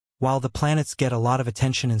While the planets get a lot of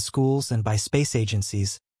attention in schools and by space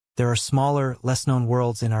agencies, there are smaller, less-known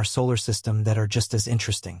worlds in our solar system that are just as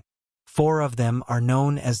interesting. 4 of them are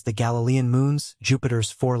known as the Galilean moons,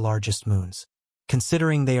 Jupiter's 4 largest moons.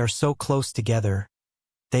 Considering they are so close together,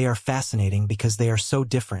 they are fascinating because they are so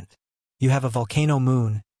different. You have a volcano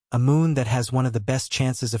moon, a moon that has one of the best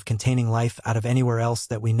chances of containing life out of anywhere else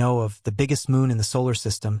that we know of, the biggest moon in the solar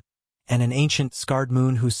system, and an ancient, scarred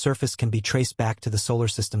moon whose surface can be traced back to the solar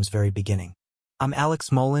system's very beginning. I'm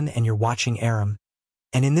Alex Mullen and you're watching Aram,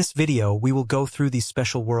 and in this video we will go through these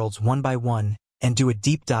special worlds one by one and do a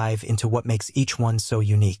deep dive into what makes each one so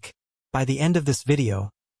unique. By the end of this video,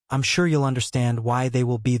 I'm sure you'll understand why they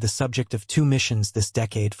will be the subject of 2 missions this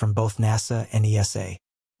decade from both NASA and ESA.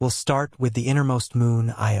 We'll start with the innermost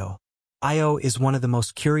moon, Io. Io is one of the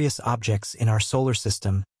most curious objects in our solar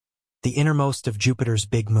system, the innermost of Jupiter's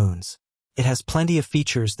big moons. It has plenty of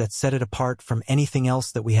features that set it apart from anything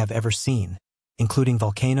else that we have ever seen, including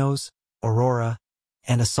volcanoes, aurora,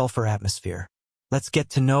 and a sulfur atmosphere. Let's get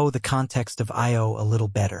to know the context of Io a little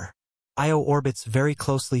better. Io orbits very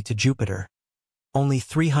closely to Jupiter, only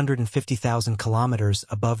 350,000 kilometers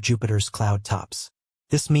above Jupiter's cloud tops.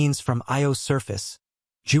 This means from Io's surface,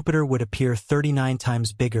 Jupiter would appear 39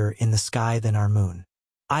 times bigger in the sky than our moon.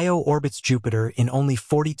 Io orbits Jupiter in only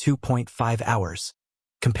 42.5 hours,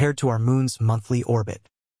 compared to our moon's monthly orbit.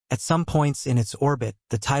 At some points in its orbit,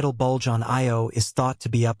 the tidal bulge on Io is thought to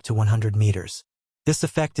be up to 100 meters. This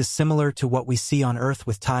effect is similar to what we see on Earth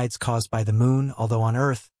with tides caused by the moon, although on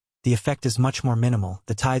Earth, the effect is much more minimal,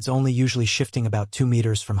 the tides only usually shifting about 2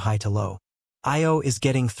 meters from high to low. Io is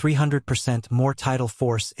getting 300% more tidal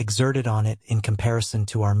force exerted on it in comparison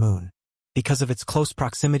to our moon. Because of its close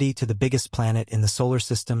proximity to the biggest planet in the solar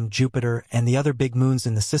system, Jupiter, and the other big moons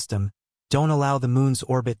in the system, don't allow the moon's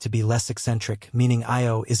orbit to be less eccentric, meaning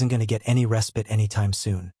Io isn't going to get any respite anytime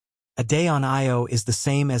soon. A day on Io is the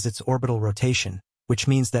same as its orbital rotation, which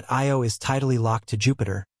means that Io is tidally locked to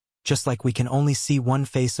Jupiter. Just like we can only see one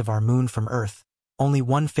face of our moon from Earth, only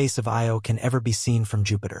one face of Io can ever be seen from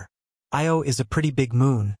Jupiter. Io is a pretty big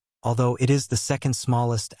moon, although it is the second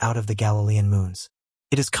smallest out of the Galilean moons.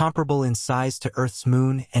 It is comparable in size to Earth's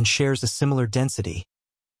moon and shares a similar density,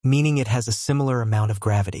 meaning it has a similar amount of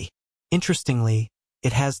gravity. Interestingly,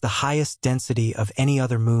 it has the highest density of any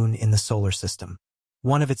other moon in the solar system.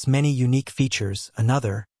 One of its many unique features,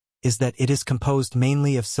 another, is that it is composed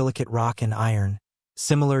mainly of silicate rock and iron,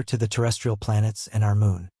 similar to the terrestrial planets and our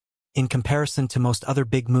moon. In comparison to most other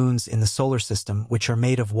big moons in the solar system, which are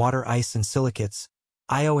made of water, ice, and silicates,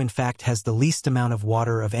 Io in fact has the least amount of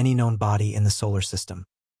water of any known body in the solar system.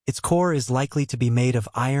 Its core is likely to be made of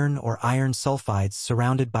iron or iron sulfides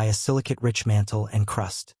surrounded by a silicate-rich mantle and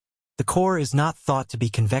crust. The core is not thought to be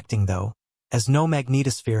convecting though, as no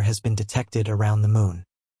magnetosphere has been detected around the moon.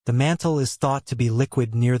 The mantle is thought to be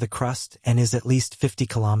liquid near the crust and is at least 50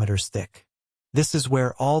 kilometers thick. This is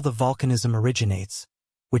where all the volcanism originates,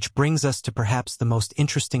 which brings us to perhaps the most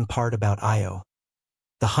interesting part about Io,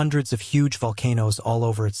 the hundreds of huge volcanoes all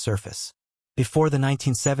over its surface. Before the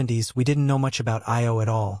 1970s, we didn't know much about Io at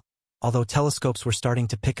all, although telescopes were starting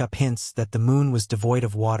to pick up hints that the moon was devoid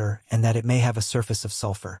of water and that it may have a surface of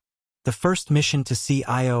sulfur. The first mission to see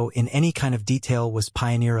Io in any kind of detail was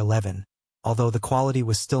Pioneer 11, although the quality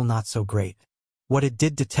was still not so great. What it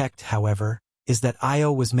did detect, however, is that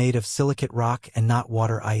Io was made of silicate rock and not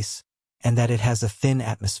water ice, and that it has a thin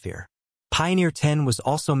atmosphere. Pioneer 10 was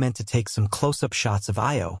also meant to take some close-up shots of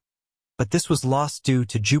Io, but this was lost due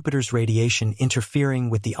to Jupiter's radiation interfering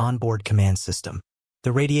with the onboard command system.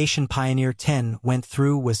 The radiation Pioneer 10 went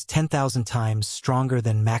through was 10,000 times stronger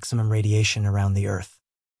than maximum radiation around the Earth.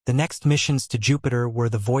 The next missions to Jupiter were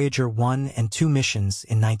the Voyager 1 and 2 missions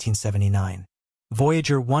in 1979.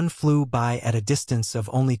 Voyager 1 flew by at a distance of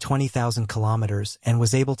only 20,000 kilometers and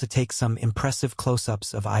was able to take some impressive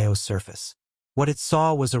close-ups of Io's surface. What it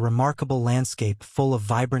saw was a remarkable landscape full of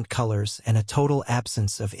vibrant colors and a total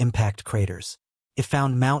absence of impact craters. It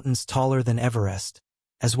found mountains taller than Everest,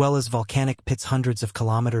 as well as volcanic pits hundreds of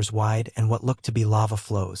kilometers wide and what looked to be lava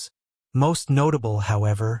flows. Most notable,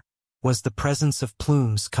 however, was the presence of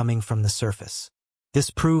plumes coming from the surface. This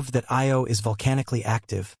proved that Io is volcanically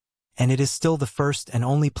active, and it is still the first and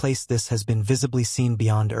only place this has been visibly seen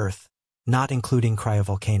beyond Earth, not including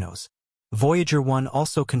cryovolcanoes. Voyager 1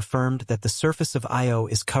 also confirmed that the surface of Io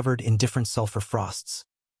is covered in different sulfur frosts.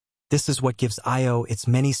 This is what gives Io its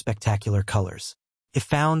many spectacular colors. It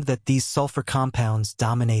found that these sulfur compounds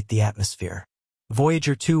dominate the atmosphere.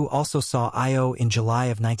 Voyager 2 also saw Io in July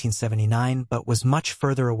of 1979 but was much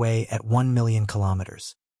further away at 1 million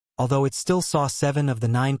kilometers. Although it still saw 7 of the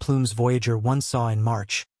 9 plumes Voyager 1 saw in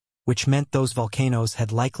March, which meant those volcanoes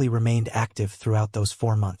had likely remained active throughout those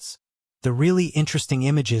 4 months. The really interesting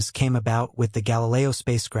images came about with the Galileo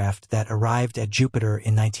spacecraft that arrived at Jupiter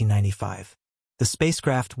in 1995. The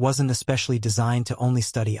spacecraft wasn't especially designed to only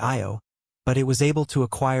study Io, but it was able to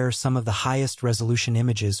acquire some of the highest resolution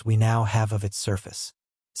images we now have of its surface.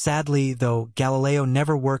 Sadly, though, Galileo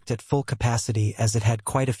never worked at full capacity as it had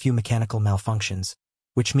quite a few mechanical malfunctions,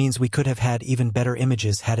 which means we could have had even better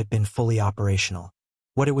images had it been fully operational.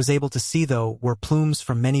 What it was able to see, though, were plumes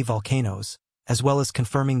from many volcanoes, as well as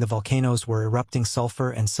confirming the volcanoes were erupting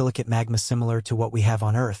sulfur and silicate magma similar to what we have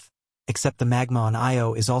on Earth, except the magma on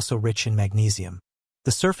Io is also rich in magnesium.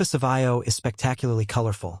 The surface of Io is spectacularly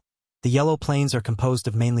colorful. The yellow plains are composed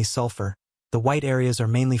of mainly sulfur, the white areas are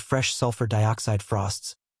mainly fresh sulfur dioxide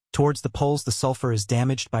frosts. Towards the poles the sulfur is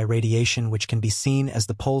damaged by radiation, which can be seen as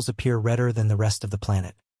the poles appear redder than the rest of the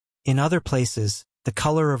planet. In other places, the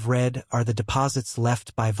color of red are the deposits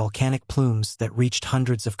left by volcanic plumes that reached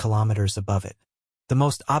hundreds of kilometers above it. The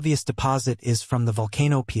most obvious deposit is from the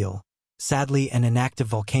volcano Peel, sadly an inactive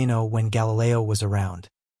volcano when Galileo was around.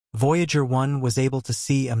 Voyager 1 was able to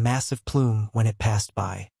see a massive plume when it passed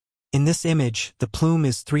by. In this image, the plume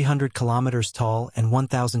is 300 kilometers tall and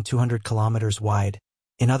 1,200 kilometers wide,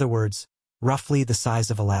 in other words, roughly the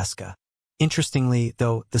size of Alaska. Interestingly,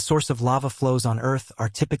 though, the source of lava flows on Earth are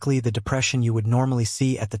typically the depression you would normally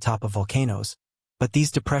see at the top of volcanoes, but these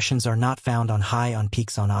depressions are not found on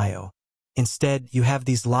peaks on Io. Instead, you have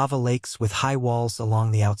these lava lakes with high walls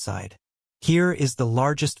along the outside. Here is the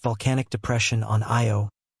largest volcanic depression on Io,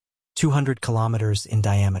 200 kilometers in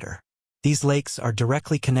diameter. These lakes are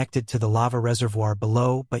directly connected to the lava reservoir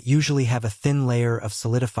below but usually have a thin layer of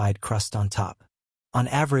solidified crust on top. On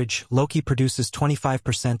average, Loki produces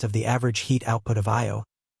 25% of the average heat output of Io,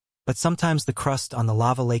 but sometimes the crust on the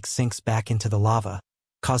lava lake sinks back into the lava,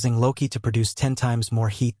 causing Loki to produce 10 times more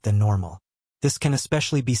heat than normal. This can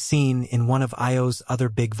especially be seen in one of Io's other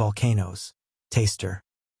big volcanoes, Taster.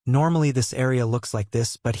 Normally this area looks like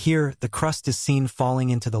this, but here the crust is seen falling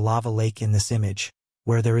into the lava lake in this image,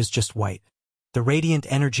 where there is just white. The radiant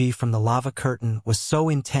energy from the lava curtain was so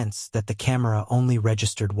intense that the camera only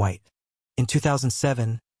registered white. In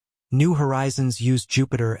 2007, New Horizons used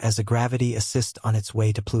Jupiter as a gravity assist on its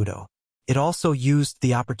way to Pluto. It also used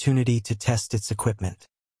the opportunity to test its equipment.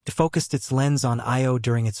 It focused its lens on Io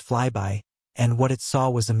during its flyby, and what it saw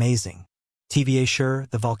was amazing. TVA Sure,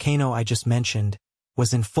 the volcano I just mentioned,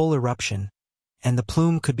 was in full eruption, and the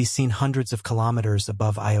plume could be seen hundreds of kilometers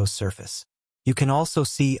above Io's surface. You can also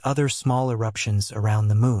see other small eruptions around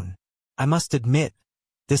the moon. I must admit,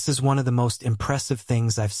 this is one of the most impressive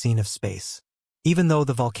things I've seen of space. Even though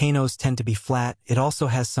the volcanoes tend to be flat, it also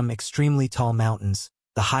has some extremely tall mountains,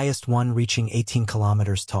 the highest one reaching 18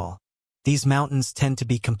 kilometers tall. These mountains tend to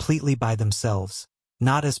be completely by themselves,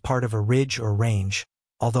 not as part of a ridge or range,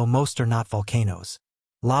 although most are not volcanoes.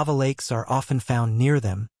 Lava lakes are often found near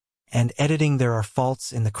them, and there are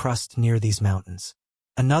faults in the crust near these mountains.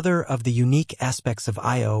 Another of the unique aspects of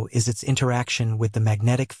Io is its interaction with the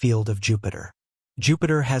magnetic field of Jupiter.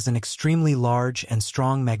 Jupiter has an extremely large and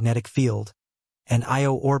strong magnetic field, and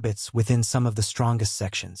Io orbits within some of the strongest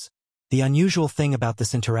sections. The unusual thing about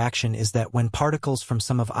this interaction is that when particles from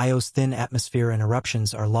some of Io's thin atmosphere and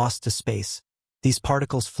eruptions are lost to space, these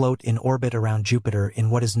particles float in orbit around Jupiter in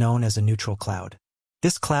what is known as a neutral cloud.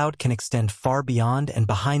 This cloud can extend far beyond and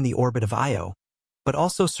behind the orbit of Io, but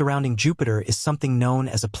also surrounding Jupiter is something known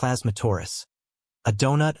as a plasma torus, a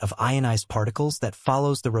donut of ionized particles that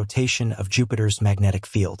follows the rotation of Jupiter's magnetic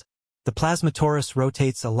field. The plasma torus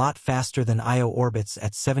rotates a lot faster than Io orbits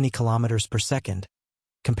at 70 kilometers per second,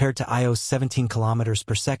 compared to Io's 17 kilometers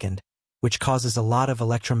per second, which causes a lot of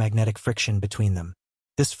electromagnetic friction between them.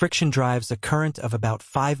 This friction drives a current of about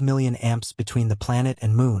 5 million amps between the planet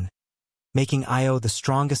and moon, making Io the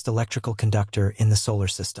strongest electrical conductor in the solar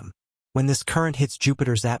system. When this current hits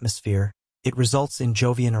Jupiter's atmosphere, it results in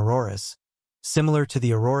Jovian auroras, similar to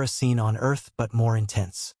the aurora seen on Earth but more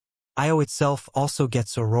intense. Io itself also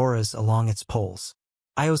gets auroras along its poles.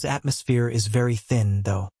 Io's atmosphere is very thin,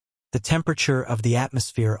 though. The temperature of the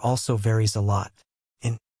atmosphere also varies a lot.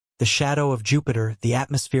 In the shadow of Jupiter, the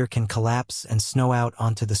atmosphere can collapse and snow out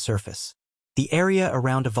onto the surface. The area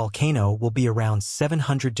around a volcano will be around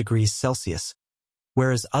 700 degrees Celsius,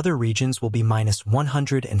 whereas other regions will be minus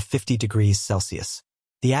 150 degrees Celsius.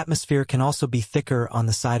 The atmosphere can also be thicker on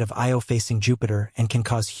the side of Io facing Jupiter and can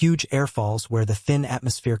cause huge airfalls where the thin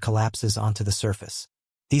atmosphere collapses onto the surface.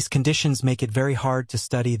 These conditions make it very hard to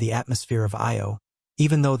study the atmosphere of Io,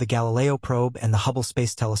 even though the Galileo probe and the Hubble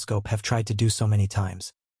Space Telescope have tried to do so many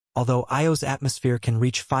times. Although Io's atmosphere can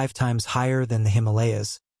reach 5 times higher than the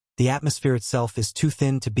Himalayas, the atmosphere itself is too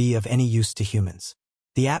thin to be of any use to humans.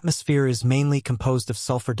 The atmosphere is mainly composed of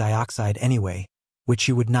sulfur dioxide anyway, which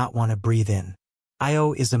you would not want to breathe in.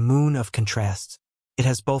 Io is a moon of contrasts. It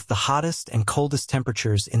has both the hottest and coldest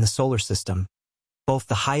temperatures in the solar system, both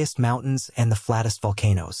the highest mountains and the flattest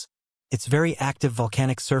volcanoes. Its very active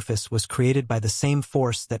volcanic surface was created by the same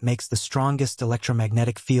force that makes the strongest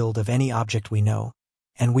electromagnetic field of any object we know,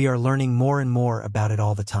 and we are learning more and more about it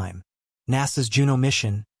all the time. NASA's Juno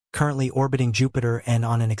mission, currently orbiting Jupiter and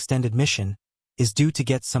on an extended mission, is due to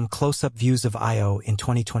get some close-up views of Io in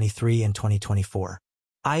 2023 and 2024.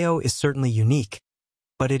 Io is certainly unique,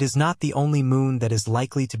 but it is not the only moon that is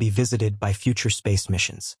likely to be visited by future space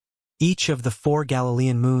missions. Each of the 4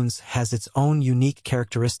 Galilean moons has its own unique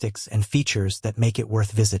characteristics and features that make it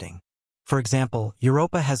worth visiting. For example,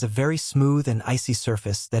 Europa has a very smooth and icy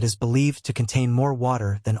surface that is believed to contain more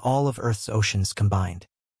water than all of Earth's oceans combined.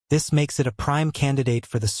 This makes it a prime candidate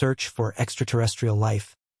for the search for extraterrestrial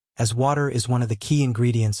life, as water is one of the key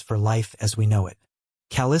ingredients for life as we know it.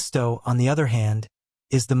 Callisto, on the other hand,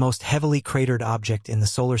 is the most heavily cratered object in the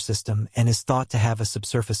solar system and is thought to have a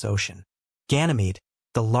subsurface ocean. Ganymede,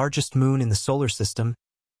 the largest moon in the solar system,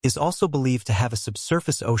 is also believed to have a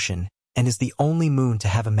subsurface ocean and is the only moon to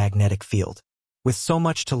have a magnetic field. With so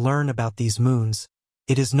much to learn about these moons,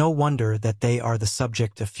 it is no wonder that they are the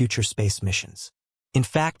subject of future space missions. In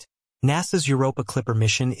fact, NASA's Europa Clipper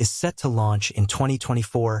mission is set to launch in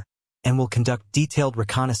 2024 and will conduct detailed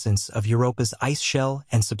reconnaissance of Europa's ice shell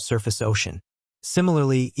and subsurface ocean.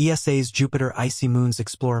 Similarly, ESA's Jupiter Icy Moons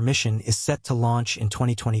Explorer mission is set to launch in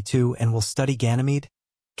 2022 and will study Ganymede,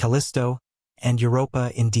 Callisto, and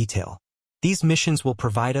Europa in detail. These missions will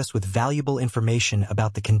provide us with valuable information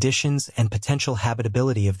about the conditions and potential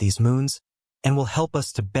habitability of these moons and will help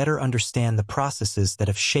us to better understand the processes that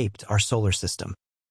have shaped our solar system.